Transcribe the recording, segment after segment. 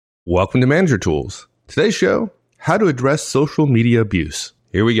Welcome to Manager Tools. Today's show, how to address social media abuse.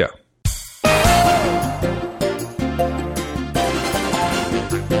 Here we go.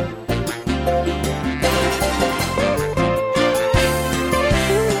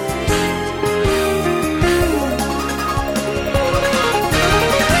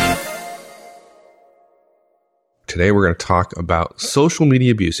 Today we're going to talk about social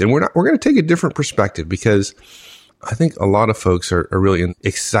media abuse, and we're going to take a different perspective because I think a lot of folks are really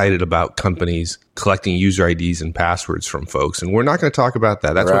excited about companies collecting user IDs and passwords from folks, and we're not going to talk about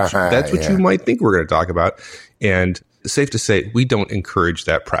that. That's what you might think we're going to talk about, and safe to say we don't encourage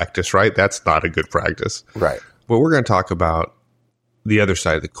that practice, right? That's not a good practice, right? But we're going to talk about the other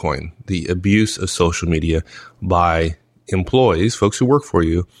side of the coin, the abuse of social media by employees, folks who work for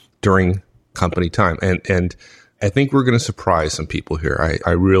you during company time, and I think we're going to surprise some people here. I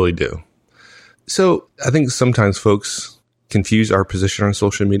really do. So I think sometimes folks confuse our position on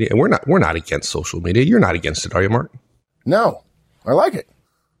social media, and we're not against social media. You're not against it, are you, Mark? No, I like it.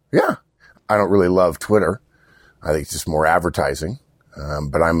 Yeah. I don't really love Twitter. I think it's just more advertising.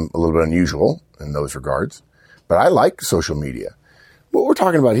 But I'm a little bit unusual in those regards. But I like social media. What we're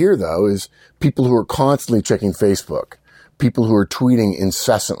talking about here, though, is people who are constantly checking Facebook, people who are tweeting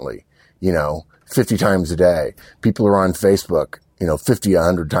incessantly, 50 times a day, people who are on Facebook, 50,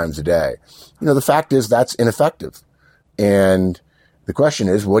 100 times a day. The fact is that's ineffective. And the question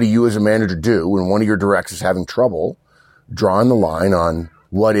is, what do you as a manager do when one of your directs is having trouble drawing the line on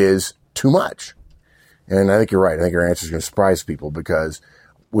what is too much? And I think you're right. I think your answer is going to surprise people because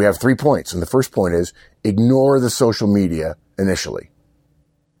we have 3 points. And the first point is ignore the social media initially.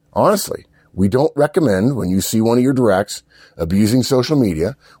 Honestly, we don't recommend when you see one of your directs abusing social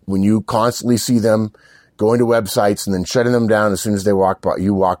media, when you constantly see them going to websites and then shutting them down as soon as you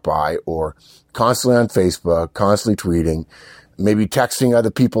walk by, or constantly on Facebook, constantly tweeting, maybe texting other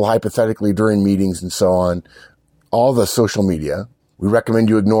people hypothetically during meetings and so on. All the social media, we recommend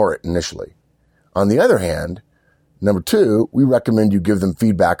you ignore it initially. On the other hand, number 2, we recommend you give them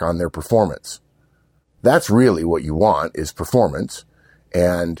feedback on their performance. That's really what you want is performance.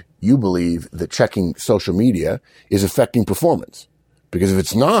 And you believe that checking social media is affecting performance. Because if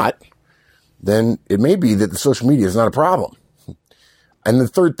it's not, then it may be that the social media is not a problem. And the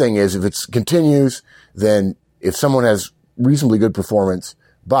third thing is if it continues, then if someone has reasonably good performance,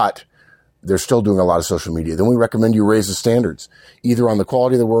 but they're still doing a lot of social media, then we recommend you raise the standards, either on the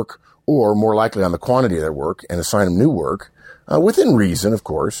quality of their work or more likely on the quantity of their work and assign them new work, within reason, of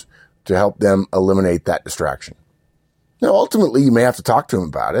course, to help them eliminate that distraction. Now, ultimately, you may have to talk to them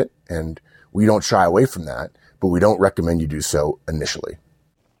about it, and we don't shy away from that, but we don't recommend you do so initially.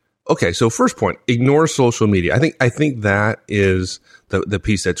 Okay, so first point, ignore social media. I think that is the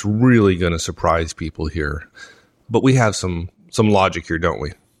piece that's really going to surprise people here. But we have some logic here, don't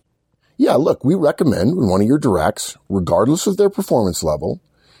we? Yeah, look, we recommend when one of your directs, regardless of their performance level,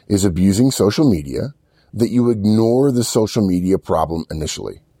 is abusing social media, that you ignore the social media problem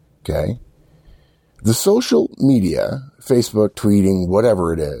initially, okay? The social media, Facebook, tweeting,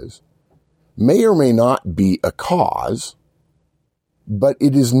 whatever it is, may or may not be a cause, but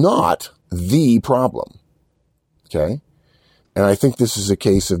it is not the problem, okay? And I think this is a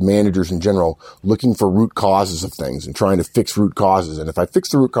case of managers in general looking for root causes of things and trying to fix root causes. And if I fix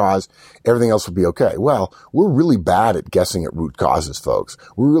the root cause, everything else will be okay. Well, we're really bad at guessing at root causes, folks.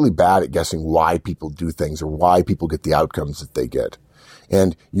 We're really bad at guessing why people do things or why people get the outcomes that they get.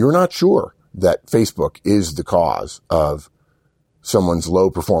 And you're not sure that Facebook is the cause of someone's low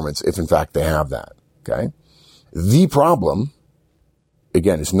performance if in fact they have that, okay? The problem,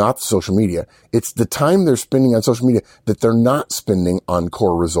 again, is not the social media. It's the time they're spending on social media that they're not spending on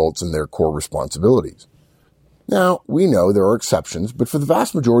core results and their core responsibilities. Now, we know there are exceptions, but for the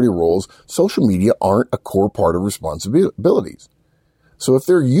vast majority of roles, social media aren't a core part of responsibilities. So if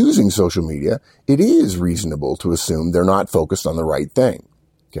they're using social media, it is reasonable to assume they're not focused on the right thing,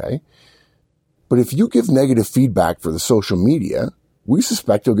 okay? But if you give negative feedback for the social media, we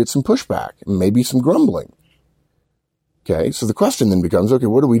suspect you'll get some pushback and maybe some grumbling. Okay, so the question then becomes, okay,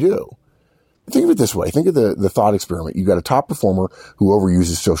 what do we do? Think of it this way. Think of the thought experiment. You've got a top performer who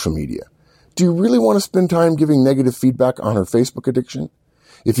overuses social media. Do you really want to spend time giving negative feedback on her Facebook addiction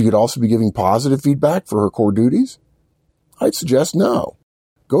if you could also be giving positive feedback for her core duties? I'd suggest no.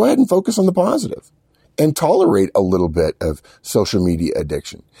 Go ahead and focus on the positive and tolerate a little bit of social media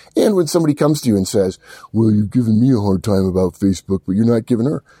addiction. And when somebody comes to you and says, well, you're giving me a hard time about Facebook, but you're not giving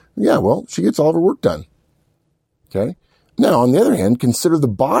her. Yeah, well, she gets all of her work done. Okay. Now, on the other hand, consider the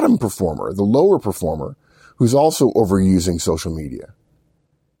bottom performer, the lower performer, who's also overusing social media.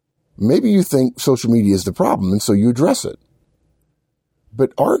 Maybe you think social media is the problem, and so you address it.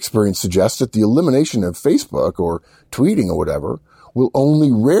 But our experience suggests that the elimination of Facebook or tweeting or whatever will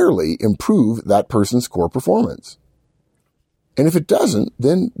only rarely improve that person's core performance. And if it doesn't,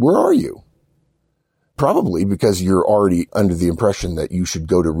 then where are you? Probably because you're already under the impression that you should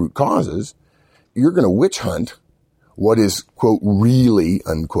go to root causes. You're going to witch hunt what is, quote, really,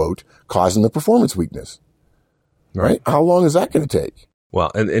 unquote, causing the performance weakness. Right? How long is that going to take?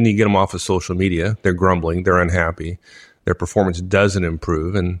 Well, and you get them off of social media. They're grumbling. They're unhappy. Their performance doesn't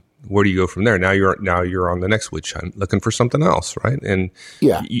improve. And where do you go from there? Now you're on the next witch hunt looking for something else, right? And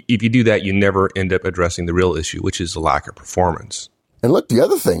if you do that, you never end up addressing the real issue, which is the lack of performance. And look, the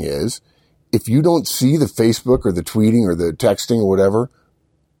other thing is, if you don't see the Facebook or the tweeting or the texting or whatever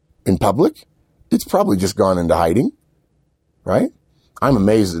in public, it's probably just gone into hiding, right? I'm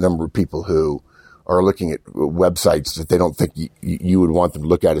amazed at the number of people who are looking at websites that they don't think you would want them to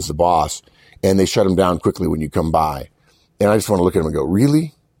look at as the boss, and they shut them down quickly when you come by. And I just want to look at them and go,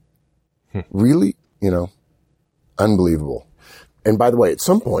 really? Really? Unbelievable. And by the way, at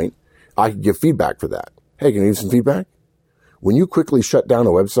some point, I could give feedback for that. Hey, can you give some feedback? When you quickly shut down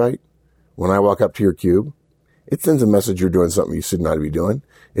a website, when I walk up to your cube, it sends a message you're doing something you should not be doing.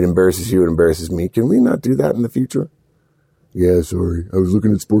 It embarrasses you. It embarrasses me. Can we not do that in the future? Yeah, sorry. I was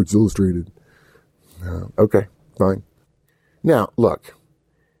looking at Sports Illustrated. Okay, fine. Now, look,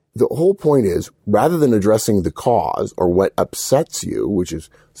 the whole point is, rather than addressing the cause or what upsets you, which is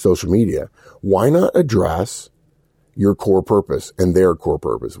social media, why not address your core purpose and their core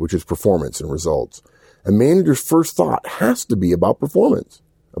purpose, which is performance and results? A manager's first thought has to be about performance,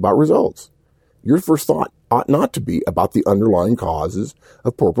 about results. Your first thought ought not to be about the underlying causes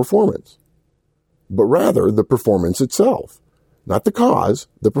of poor performance, but rather the performance itself, not the cause,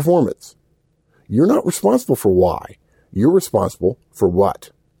 the performance. You're not responsible for why. You're responsible for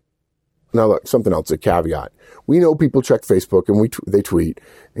what. Now, look, something else, a caveat. We know people check Facebook and they tweet,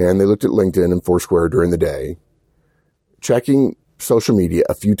 and they looked at LinkedIn and Foursquare during the day. Checking social media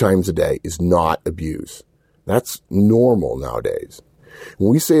a few times a day is not abuse. That's normal nowadays.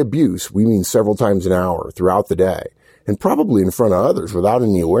 When we say abuse, we mean several times an hour throughout the day, and probably in front of others without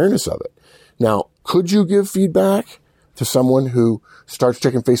any awareness of it. Now, could you give feedback to someone who starts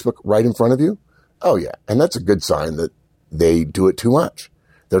checking Facebook right in front of you? Oh, yeah. And that's a good sign that they do it too much.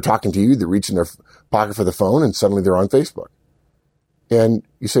 They're talking to you, they're reaching their pocket for the phone, and suddenly they're on Facebook. And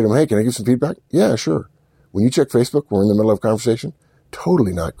you say to them, hey, can I give some feedback? Yeah, sure. When you check Facebook, we're in the middle of a conversation.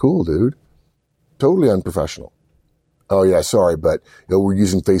 Totally not cool, dude. Totally unprofessional. Oh, yeah, sorry, but we're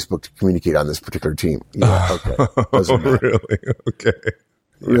using Facebook to communicate on this particular team. Yeah, okay. Doesn't matter. Really? Okay.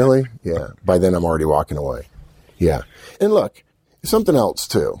 Really? Yeah. By then, I'm already walking away. Yeah. And look, something else,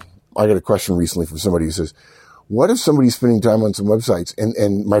 too. I got a question recently from somebody who says, what if somebody's spending time on some websites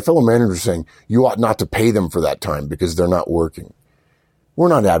and my fellow manager is saying you ought not to pay them for that time because they're not working? We're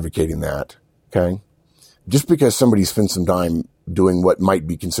not advocating that, okay? Just because somebody spends some time doing what might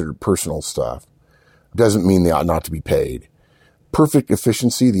be considered personal stuff doesn't mean they ought not to be paid. Perfect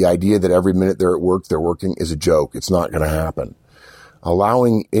efficiency, the idea that every minute they're at work, they're working, is a joke. It's not going to happen.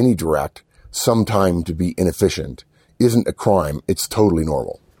 Allowing any direct some time to be inefficient isn't a crime. It's totally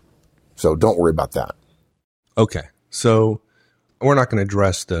normal. So don't worry about that. Okay. So we're not going to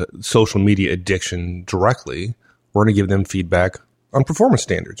address the social media addiction directly. We're going to give them feedback on performance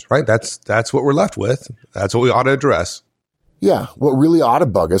standards, right? That's what we're left with. That's what we ought to address. Yeah. What really ought to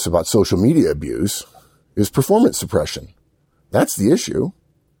bug us about social media abuse is performance suppression. That's the issue.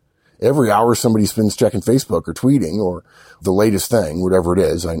 Every hour somebody spends checking Facebook or tweeting or the latest thing, whatever it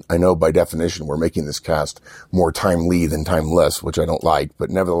is. I know by definition we're making this cast more timely than timeless, which I don't like, but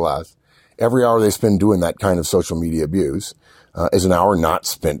nevertheless, every hour they spend doing that kind of social media abuse is an hour not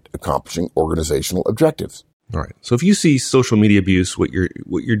spent accomplishing organizational objectives. All right. So if you see social media abuse, what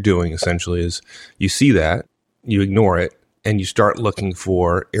you're doing essentially is you see that, you ignore it, and you start looking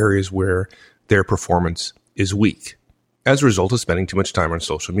for areas where their performance is weak as a result of spending too much time on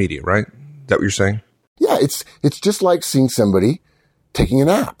social media, right? Is that what you're saying? Yeah, it's just like seeing somebody taking a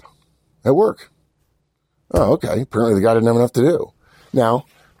nap at work. Oh, okay. Apparently the guy didn't have enough to do. Now,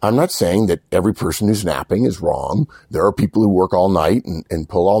 I'm not saying that every person who's napping is wrong. There are people who work all night and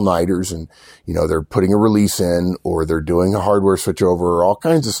pull all-nighters and, they're putting a release in or they're doing a hardware switchover or all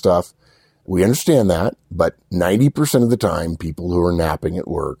kinds of stuff. We understand that, but 90% of the time, people who are napping at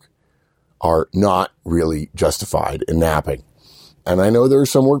work are not really justified in napping. And I know there are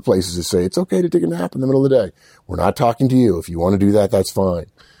some workplaces that say it's okay to take a nap in the middle of the day. We're not talking to you. If you want to do that, that's fine.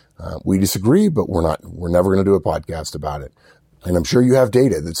 We disagree, but we're never going to do a podcast about it. And I'm sure you have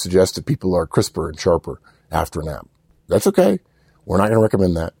data that suggests that people are crisper and sharper after a nap. That's okay. We're not going to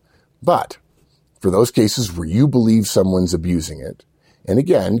recommend that. But for those cases where you believe someone's abusing it And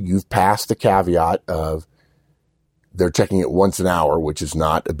again, you've passed the caveat of they're checking it once an hour, which is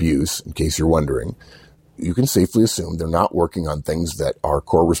not abuse, in case you're wondering. You can safely assume they're not working on things that are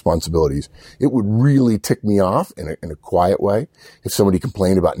core responsibilities. It would really tick me off in a quiet way if somebody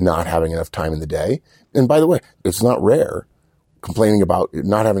complained about not having enough time in the day. And by the way, it's not rare complaining about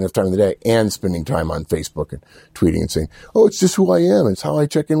not having enough time in the day and spending time on Facebook and tweeting and saying, oh, it's just who I am. It's how I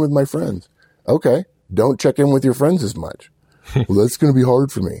check in with my friends. Okay. Don't check in with your friends as much. Well, that's going to be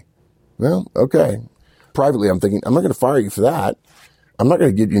hard for me. Well, okay. Privately, I'm thinking, I'm not going to fire you for that. I'm not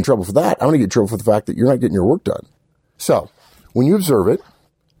going to get you in trouble for that. I'm going to get in trouble for the fact that you're not getting your work done. So when you observe it,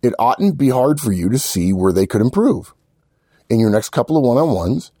 it oughtn't be hard for you to see where they could improve. In your next couple of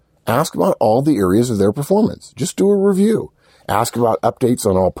one-on-ones, ask about all the areas of their performance. Just do a review. Ask about updates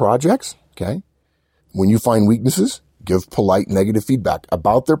on all projects. Okay. When you find weaknesses, give polite negative feedback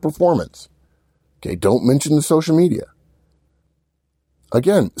about their performance. Okay. Don't mention the social media.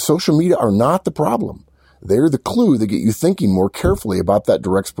 Again, social media are not the problem. They're the clue that get you thinking more carefully about that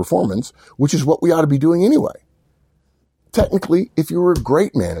direct's performance, which is what we ought to be doing anyway. Technically, if you were a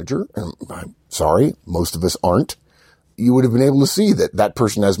great manager, and I'm sorry, most of us aren't, you would have been able to see that that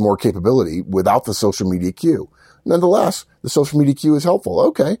person has more capability without the social media cue. Nonetheless, the social media cue is helpful.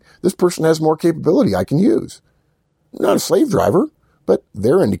 Okay, this person has more capability I can use. Not a slave driver, but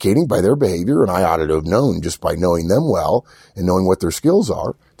they're indicating by their behavior, and I ought to have known just by knowing them well and knowing what their skills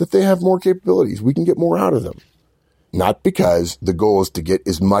are, that they have more capabilities. We can get more out of them. Not because the goal is to get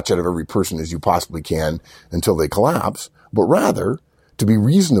as much out of every person as you possibly can until they collapse, but rather to be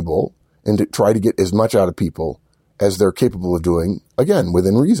reasonable and to try to get as much out of people as they're capable of doing, again,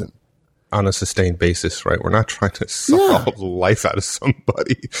 within reason. On a sustained basis, right? We're not trying to solve life out of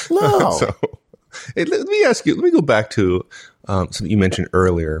somebody. No. So, hey, let me ask you, let me go back to something you mentioned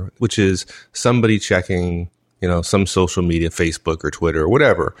earlier, which is somebody checking, some social media, Facebook or Twitter or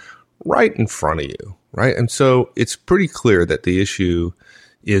whatever, right in front of you, right? And so it's pretty clear that the issue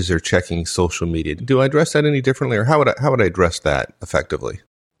is they're checking social media. Do I address that any differently, or how would I address that effectively?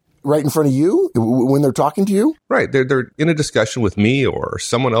 Right in front of you when they're talking to you? Right. They're in a discussion with me or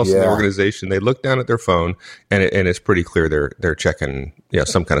someone else in the organization. They look down at their phone and it's pretty clear they're checking,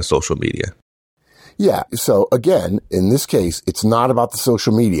 some kind of social media. Yeah. So again, in this case, it's not about the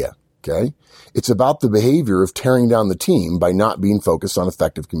social media. Okay. It's about the behavior of tearing down the team by not being focused on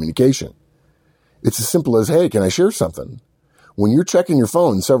effective communication. It's as simple as, hey, can I share something? When you're checking your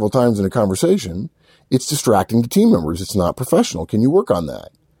phone several times in a conversation, it's distracting to team members. It's not professional. Can you work on that?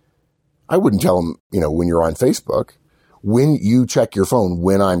 I wouldn't tell them, when you're on Facebook, when you check your phone,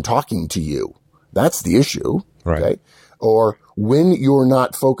 when I'm talking to you, that's the issue. Right. Okay. Or when you're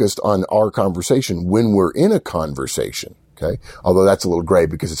not focused on our conversation, when we're in a conversation. Okay. Although that's a little gray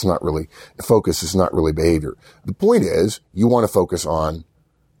because it's not really focus is not really behavior. The point is you want to focus on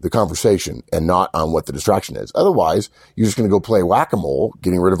the conversation and not on what the distraction is. Otherwise, you're just going to go play whack-a-mole,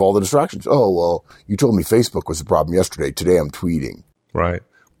 getting rid of all the distractions. Oh, well, you told me Facebook was the problem yesterday. Today I'm tweeting. Right.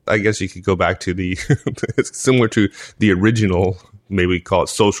 I guess you could go back to it's similar to the original, maybe we call it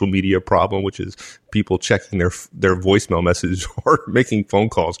social media problem, which is people checking their voicemail message or making phone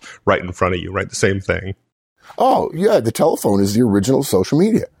calls right in front of you, right? The same thing. Oh, yeah. The telephone is the original social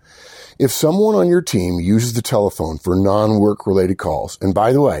media. If someone on your team uses the telephone for non-work related calls, and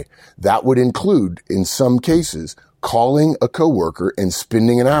by the way, that would include, in some cases, calling a coworker and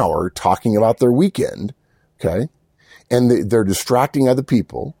spending an hour talking about their weekend, okay? And they're distracting other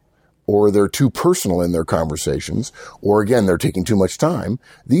people, or they're too personal in their conversations, or again, they're taking too much time.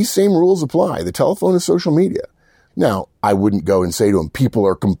 These same rules apply. The telephone is social media. Now, I wouldn't go and say to them, people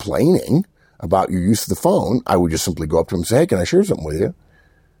are complaining about your use of the phone. I would just simply go up to them and say, hey, can I share something with you?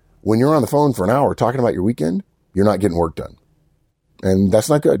 When you're on the phone for an hour talking about your weekend, you're not getting work done. And that's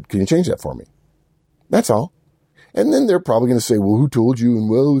not good. Can you change that for me? That's all. And then they're probably going to say, well, who told you? And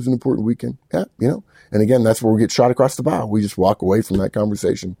well, it was an important weekend. Yeah, And again, that's where we get shot across the bow. We just walk away from that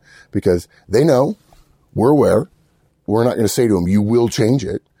conversation because they know, we're aware. We're not going to say to them, you will change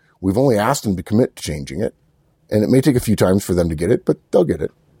it. We've only asked them to commit to changing it. And it may take a few times for them to get it, but they'll get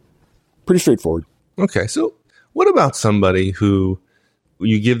it. Pretty straightforward. Okay. So what about somebody who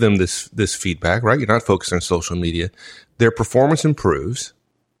you give them this feedback, right? You're not focused on social media. Their performance improves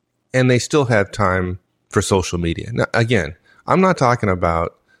and they still have time for social media. Now, again, I'm not talking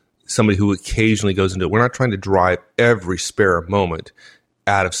about somebody who occasionally goes into it. We're not trying to drive every spare moment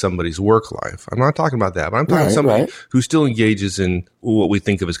out of somebody's work life. I'm not talking about that, but I'm talking about somebody who still engages in what we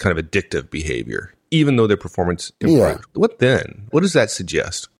think of as kind of addictive behavior, even though their performance improved. Yeah. What then? What does that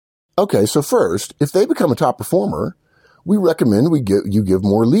suggest? Okay, so first, if they become a top performer, we recommend you give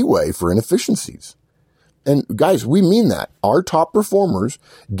more leeway for inefficiencies. And guys, we mean that. Our top performers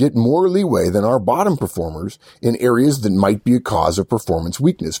get more leeway than our bottom performers in areas that might be a cause of performance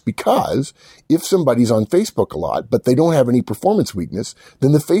weakness. Because if somebody's on Facebook a lot, but they don't have any performance weakness,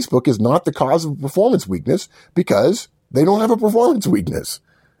 then the Facebook is not the cause of performance weakness because they don't have a performance weakness.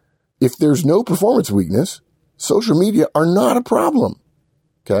 If there's no performance weakness, social media are not a problem.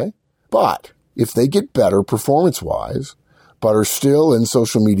 Okay? But if they get better performance-wise, but are still in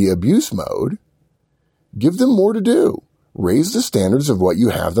social media abuse mode, give them more to do. Raise the standards of what you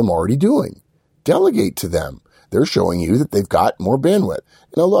have them already doing. Delegate to them. They're showing you that they've got more bandwidth.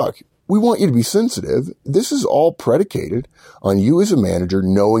 Now look, we want you to be sensitive. This is all predicated on you as a manager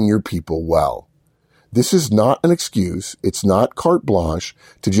knowing your people well. This is not an excuse. It's not carte blanche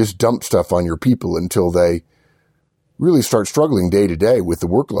to just dump stuff on your people until they really start struggling day to day with the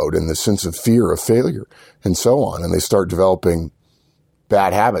workload and the sense of fear of failure and so on. And they start developing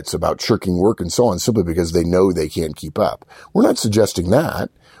bad habits about shirking work and so on simply because they know they can't keep up. We're not suggesting that.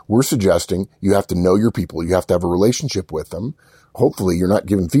 We're suggesting you have to know your people. You have to have a relationship with them. Hopefully you're not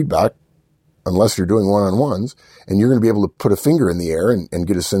giving feedback unless you're doing one-on-ones, and you're going to be able to put a finger in the air and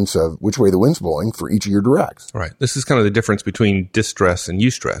get a sense of which way the wind's blowing for each of your directs. Right. This is kind of the difference between distress and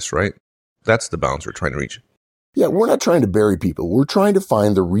eustress, right? That's the balance we're trying to reach. Yeah, we're not trying to bury people. We're trying to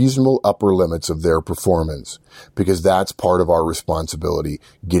find the reasonable upper limits of their performance because that's part of our responsibility,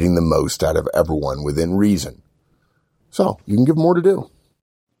 getting the most out of everyone within reason. So you can give more to do.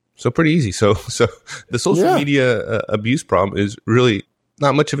 So pretty easy. So the social media abuse problem is really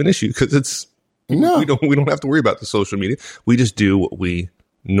not much of an issue because we don't have to worry about the social media. We just do what we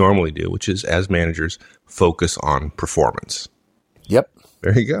normally do, which is as managers focus on performance. Yep.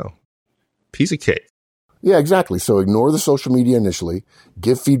 There you go. Piece of cake. Yeah, exactly. So ignore the social media initially,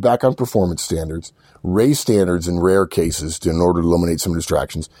 give feedback on performance standards, raise standards in rare cases in order to eliminate some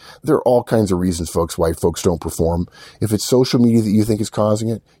distractions. There are all kinds of reasons, folks, why folks don't perform. If it's social media that you think is causing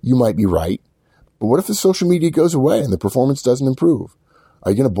it, you might be right. But what if the social media goes away and the performance doesn't improve? Are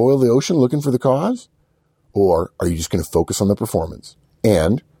you going to boil the ocean looking for the cause? Or are you just going to focus on the performance?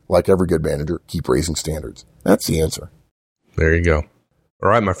 And, like every good manager, keep raising standards. That's the answer. There you go. All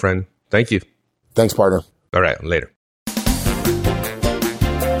right, my friend. Thank you. Thanks, partner. All right, later.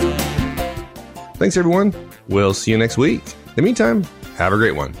 Thanks, everyone. We'll see you next week. In the meantime, have a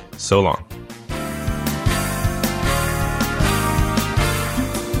great one. So long.